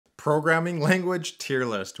Programming language tier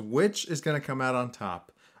list. Which is going to come out on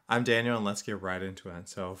top? I'm Daniel, and let's get right into it.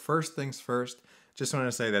 So first things first, just want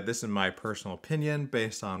to say that this is my personal opinion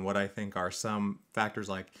based on what I think are some factors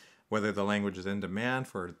like whether the language is in demand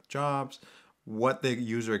for jobs, what the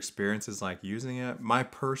user experience is like using it, my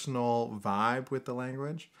personal vibe with the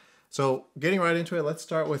language. So getting right into it, let's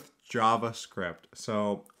start with JavaScript.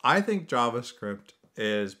 So I think JavaScript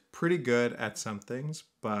is pretty good at some things,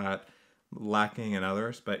 but lacking in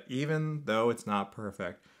others. But even though it's not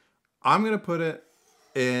perfect, I'm going to put it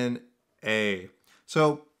in A.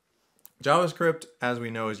 So JavaScript, as we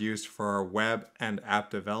know, is used for web and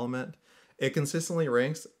app development. It consistently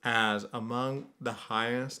ranks as among the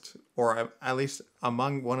highest, or at least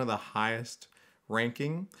among one of the highest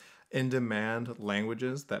ranking in-demand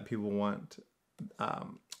languages that people want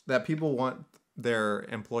their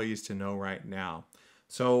employees to know right now.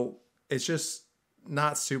 So it's just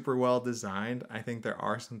not super well designed. I think there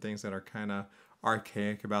are some things that are kind of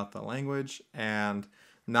archaic about the language and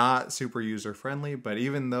not super user-friendly. But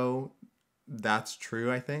even though that's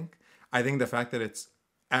true, I think the fact that it's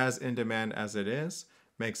as in demand as it is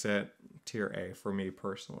makes it tier A for me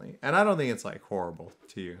personally. And I don't think it's like horrible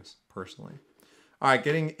to use personally. All right,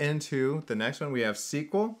 getting into the next one, we have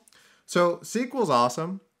SQL. So SQL is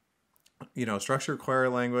awesome. You know, structured query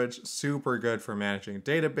language, super good for managing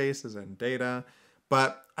databases and data.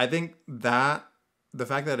 But I think that the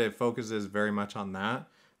fact that it focuses very much on that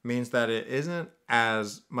means that it isn't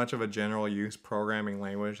as much of a general use programming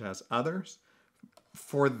language as others.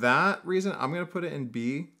 For that reason, I'm going to put it in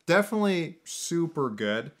B. Definitely super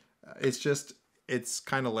good. It's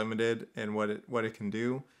kind of limited in what it can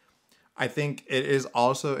do. I think it is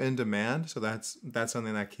also in demand, so that's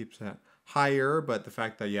something that keeps it higher. But the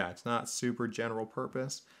fact that, yeah, it's not super general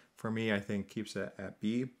purpose, for me, I think keeps it at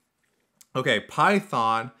B. Okay,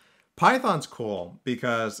 Python. Python's cool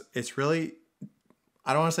because it's really,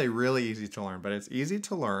 I don't want to say really easy to learn, but it's easy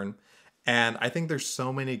to learn. And I think there's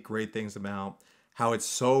so many great things about how it's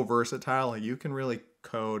so versatile. Like you can really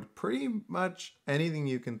code pretty much anything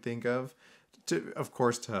you can think of, of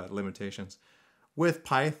course, to limitations, with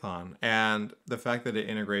Python. And the fact that it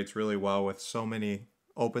integrates really well with so many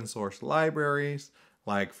open source libraries.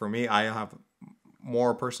 Like for me, I have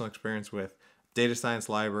more personal experience with data science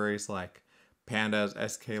libraries like Pandas,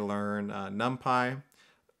 sklearn, NumPy,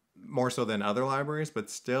 more so than other libraries, but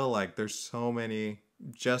still like there's so many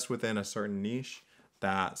just within a certain niche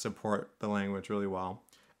that support the language really well.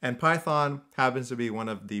 And Python happens to be one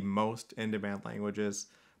of the most in-demand languages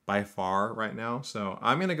by far right now. So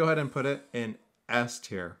I'm going to go ahead and put it in S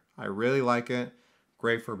tier. I really like it.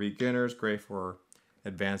 Great for beginners, great for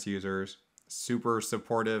advanced users, super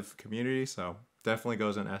supportive community. So definitely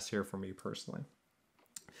goes in S tier for me personally.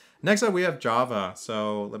 Next up, we have Java.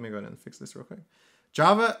 So let me go ahead and fix this real quick.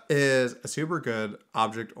 Java is a super good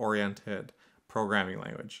object-oriented programming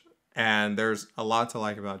language. And there's a lot to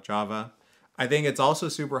like about Java. I think it's also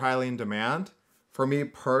super highly in demand. For me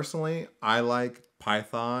personally, I like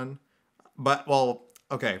Python. But, well,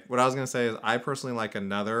 okay, what I was going to say is I personally like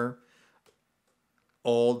another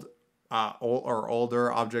older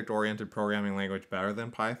object-oriented programming language better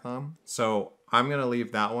than Python. So I'm going to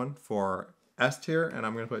leave that one for S tier, and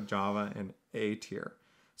I'm going to put Java in A tier.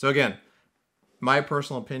 So again, my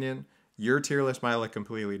personal opinion, your tier list might look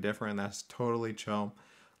completely different. That's totally chill.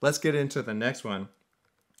 Let's get into the next one.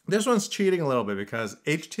 This one's cheating a little bit because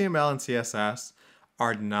HTML and CSS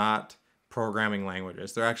are not programming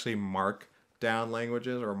languages. They're actually markdown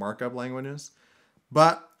languages or markup languages.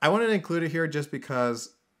 But I wanted to include it here just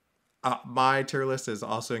because my tier list is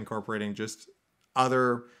also incorporating just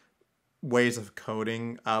other ways of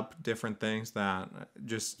coding up different things that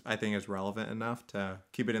just I think is relevant enough to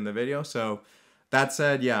keep it in the video. So that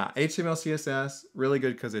said, yeah, HTML, CSS, really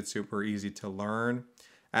good because it's super easy to learn.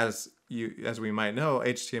 As we might know,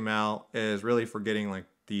 HTML is really for getting like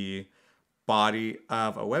the body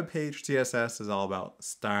of a web page. CSS is all about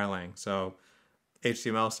styling. So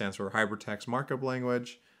HTML stands for hypertext markup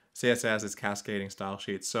language. CSS is cascading style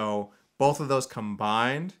sheets. So both of those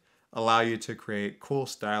combined allow you to create cool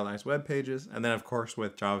stylized web pages. And then of course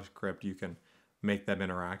with JavaScript, you can make them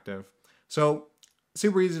interactive. So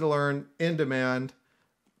super easy to learn, in demand,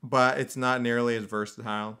 but it's not nearly as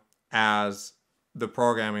versatile as the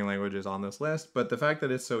programming languages on this list. But the fact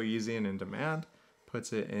that it's so easy and in demand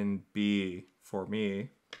puts it in B for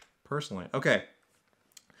me personally. Okay,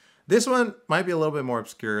 this one might be a little bit more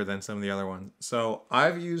obscure than some of the other ones. So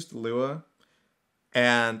I've used Lua,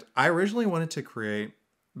 and I originally wanted to create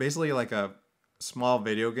basically like a small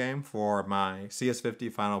video game for my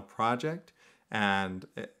CS50 final project. And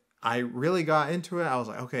I really got into it. I was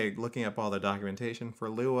like, okay, looking up all the documentation for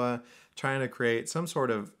Lua, trying to create some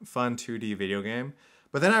sort of fun 2D video game.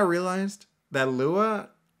 But then I realized that Lua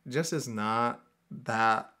just is not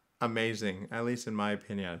that amazing, at least in my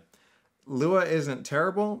opinion. Lua isn't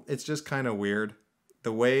terrible. It's just kind of weird.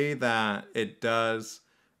 The way that it does,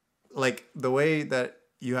 like the way that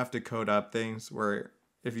you have to code up things where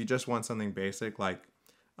if you just want something basic, like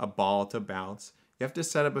a ball to bounce, you have to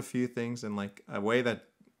set up a few things in like a way that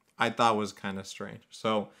I thought was kind of strange.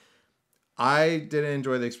 So I didn't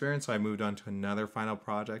enjoy the experience, so I moved on to another final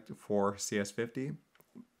project for CS50.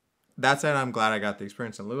 That said, I'm glad I got the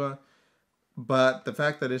experience in Lua, but the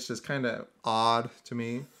fact that it's just kind of odd to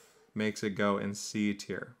me makes it go in C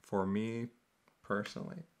tier for me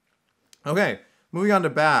personally. Okay, moving on to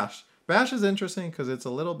Bash. Bash is interesting because it's a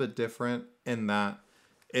little bit different in that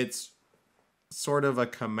it's sort of a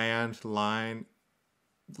command line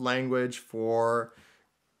language for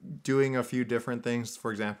doing a few different things.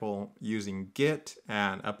 For example, using Git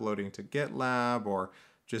and uploading to GitLab or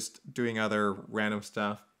just doing other random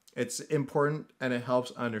stuff. It's important and it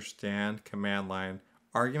helps understand command line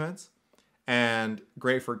arguments and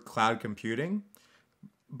great for cloud computing.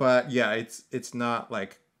 But yeah, it's not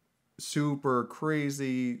like super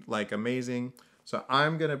crazy, like amazing. So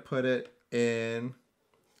I'm going to put it in...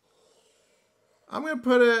 I'm going to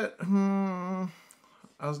put it...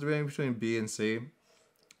 I was debating between B and C.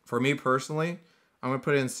 For me personally, I'm going to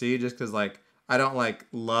put it in C just because like I don't like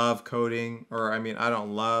love coding, or I mean I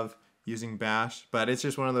don't love using Bash, but it's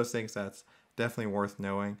just one of those things that's definitely worth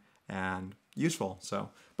knowing and useful. So,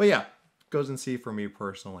 but yeah, goes in C for me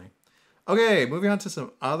personally. Okay, moving on to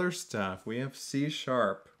some other stuff. We have C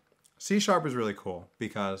Sharp. C Sharp is really cool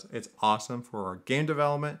because it's awesome for game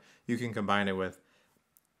development. You can combine it with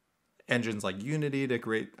engines like Unity to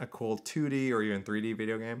create a cool 2D or even 3D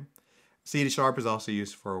video game. C Sharp is also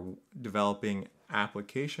used for developing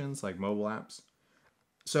applications like mobile apps.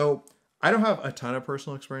 So I don't have a ton of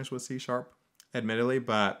personal experience with C Sharp, admittedly,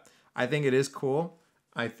 but I think it is cool.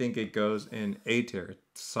 I think it goes in A tier.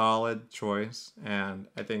 Solid choice. And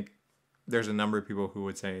I think there's a number of people who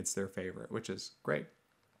would say it's their favorite, which is great.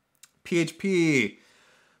 PHP.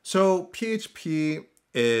 So PHP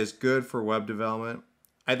is good for web development.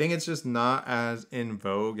 I think it's just not as in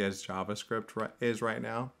vogue as JavaScript is right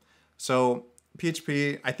now. So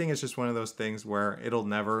PHP, I think it's just one of those things where it'll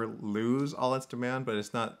never lose all its demand, but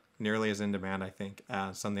it's not nearly as in demand, I think,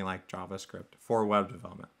 as something like JavaScript for web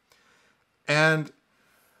development. And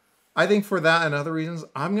I think for that and other reasons,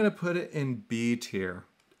 I'm going to put it in B tier.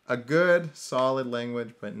 A good, solid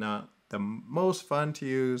language, but not the most fun to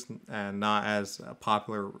use and not as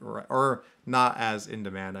popular or not as in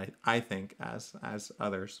demand, I think, as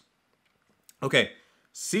others. Okay,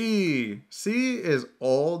 C. C is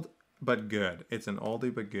old but good. It's an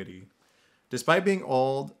oldie but goodie. Despite being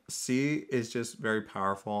old, C is just very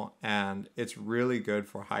powerful and it's really good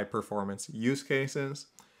for high performance use cases.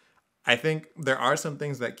 I think there are some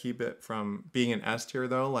things that keep it from being an S tier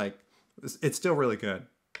though, like it's still really good,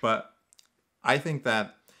 but I think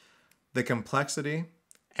that the complexity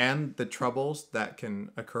and the troubles that can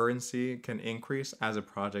occur in C can increase as a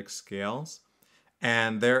project scales.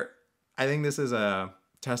 And I think this is a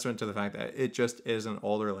testament to the fact that it just is an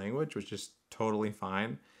older language, which is totally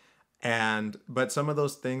fine. But some of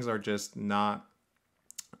those things are just not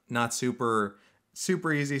super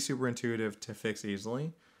easy, super intuitive to fix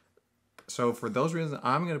easily. So for those reasons,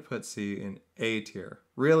 I'm going to put C in A tier.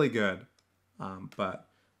 Really good. But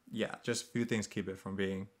yeah, just a few things keep it from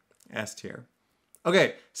being S tier.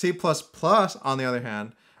 Okay, C++, on the other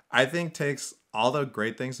hand, I think takes all the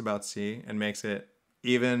great things about C and makes it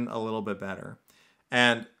even a little bit better.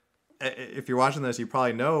 And if you're watching this, you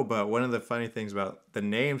probably know, but one of the funny things about the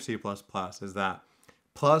name C++ is that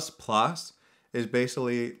 ++ is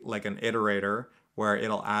basically like an iterator where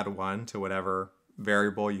it'll add 1 to whatever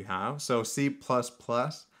variable you have. So C++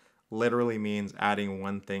 literally means adding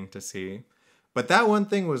one thing to C. But that one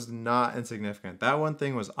thing was not insignificant. That one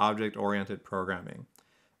thing was object-oriented programming.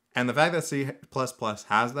 And the fact that C++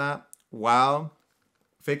 has that, while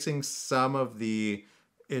fixing some of the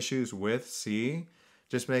issues with C,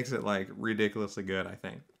 just makes it like ridiculously good, I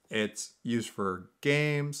think. It's used for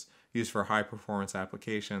games, used for high-performance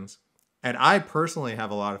applications. And I personally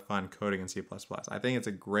have a lot of fun coding in C++. I think it's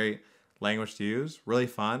a great language to use, really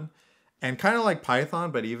fun, and kind of like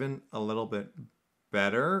Python, but even a little bit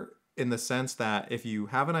better in the sense that if you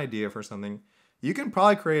have an idea for something, you can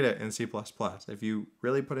probably create it in C++. If you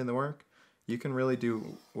really put in the work, you can really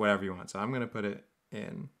do whatever you want. So I'm going to put it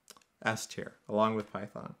in S tier along with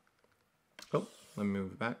Python. Oh, let me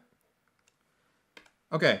move it back.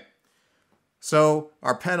 Okay. So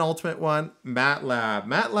our penultimate one, MATLAB.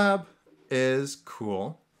 MATLAB is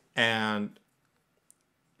cool and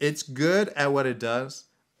it's good at what it does.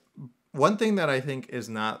 One thing that I think is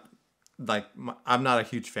not like I'm not a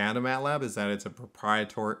huge fan of MATLAB is that it's a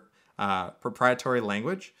proprietary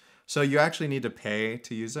language. So you actually need to pay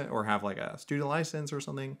to use it or have like a student license or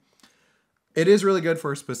something. It is really good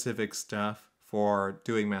for specific stuff for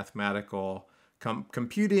doing mathematical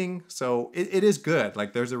computing. So it is good.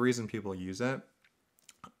 Like there's a reason people use it.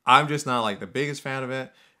 I'm just not like the biggest fan of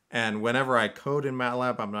it. And whenever I code in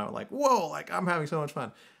MATLAB, I'm not like, whoa, like I'm having so much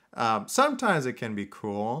fun. Sometimes it can be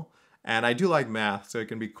cool. And I do like math, so it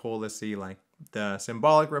can be cool to see like the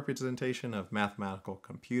symbolic representation of mathematical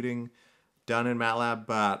computing done in MATLAB.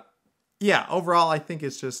 But yeah, overall, I think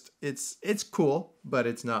it's just, it's cool, but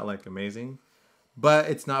it's not like amazing. But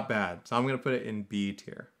it's not bad. So I'm going to put it in B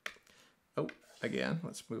tier. Oh, again,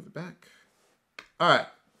 let's move it back. All right.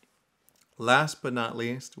 Last but not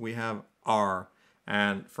least, we have R.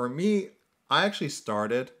 And for me, I actually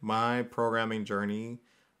started my programming journey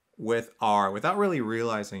with R without really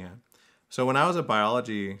realizing it. So when I was a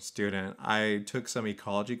biology student, I took some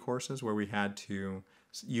ecology courses where we had to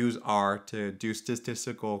use R to do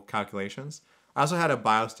statistical calculations. I also had a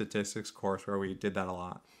biostatistics course where we did that a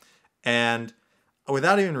lot. And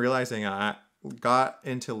without even realizing it, I got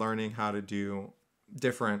into learning how to do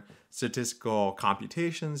different statistical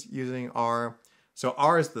computations using R. So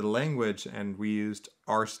R is the language, and we used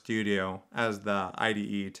RStudio as the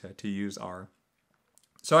IDE to use R.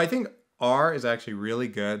 So I think R is actually really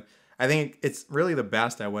good. I think it's really the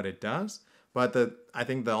best at what it does. But I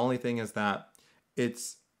think the only thing is that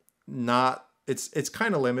it's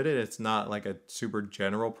kind of limited. It's not like a super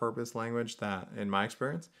general purpose language that in my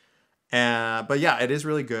experience. But yeah, it is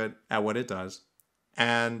really good at what it does.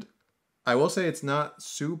 And I will say it's not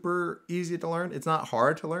super easy to learn. It's not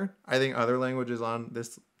hard to learn. I think other languages on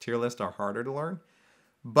this tier list are harder to learn.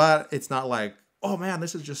 But it's not like, oh man,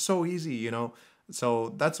 this is just so easy, you know?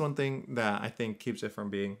 So that's one thing that I think keeps it from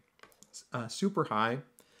being super high.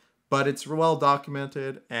 But it's well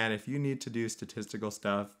documented. And if you need to do statistical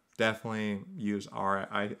stuff, definitely use R,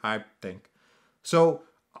 I think. So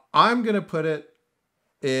I'm going to put it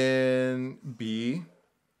in B.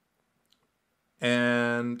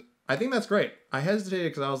 And I think that's great. I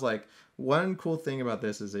hesitated because I was like, one cool thing about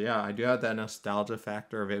this is that, yeah, I do have that nostalgia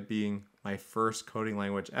factor of it being my first coding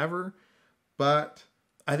language ever. But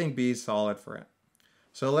I think B is solid for it.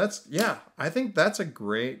 So I think that's a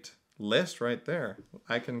great list right there.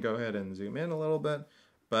 I can go ahead and zoom in a little bit.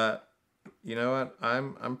 But you know what?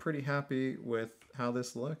 I'm pretty happy with how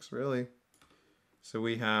this looks, really. So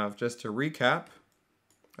we have, just to recap.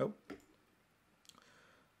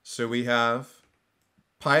 So we have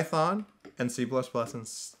Python and C++ and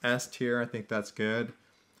S tier. I think that's good.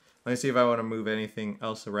 Let me see if I want to move anything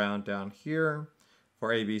else around down here for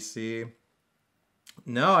ABC.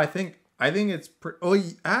 No, I think it's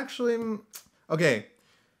actually, okay.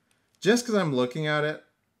 Just because I'm looking at it,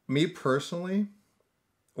 me personally,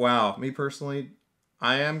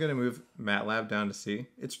 I am going to move MATLAB down to C.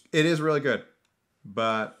 It is really good,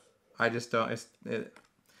 but I just don't,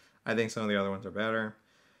 I think some of the other ones are better.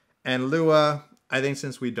 And Lua, I think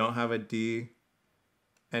since we don't have a D,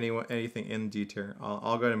 anything in D tier,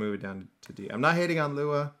 I'll go to move it down to D. I'm not hating on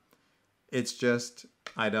Lua. It's just,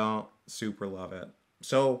 I don't super love it.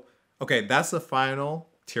 So, okay, that's the final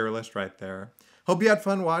tier list right there. Hope you had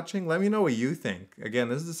fun watching. Let me know what you think. Again,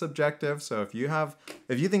 this is subjective. So if you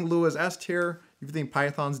think Lua's S tier, if you think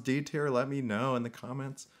Python's D tier, let me know in the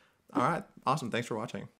comments. All right, awesome. Thanks for watching.